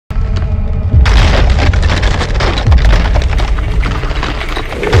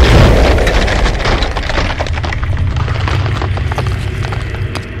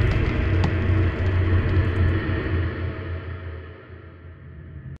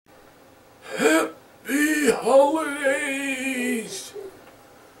holidays!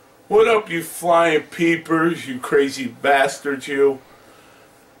 What up, you flying peepers, you crazy bastards, you?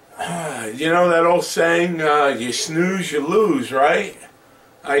 You know that old saying, you snooze, you lose, right?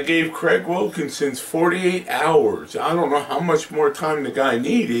 I gave Craig Wilkinson's 48 hours. I don't know how much more time the guy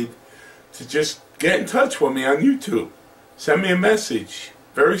needed to just get in touch with me on YouTube. Send me a message.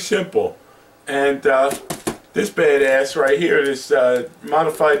 Very simple. And this badass right here, this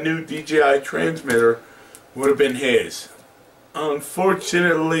modified new DJI transmitter, would have been his.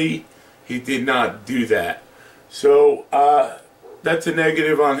 Unfortunately, he did not do that. So that's a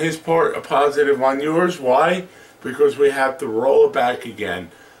negative on his part, a positive on yours. Why? Because we have to roll it back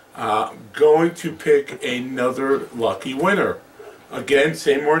again. Going to pick another lucky winner. Again,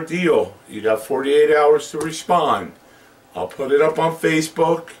 same ordeal. You got 48 hours to respond. I'll put it up on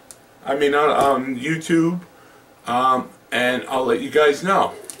Facebook. I mean on YouTube. And I'll let you guys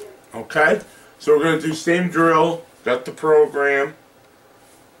know. Okay? So we're going to do same drill. Got the program.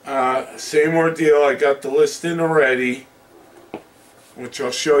 Same ordeal. I got the listing already, which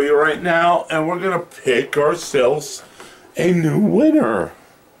I'll show you right now. And we're going to pick ourselves a new winner.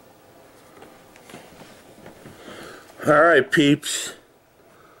 Alright, peeps.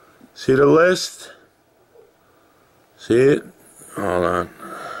 See the list? See it? Hold on.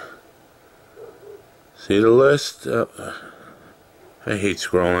 See the list? I hate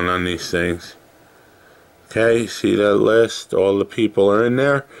scrolling on these things. Okay, see that list? All the people are in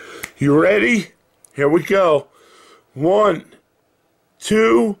there. You ready? Here we go. 1,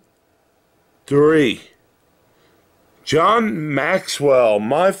 2, 3. John Maxwell,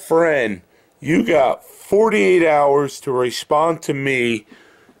 my friend, you got 48 hours to respond to me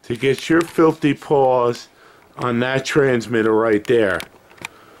to get your filthy paws on that transmitter right there.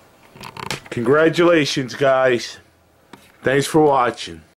 Congratulations, guys. Thanks for watching.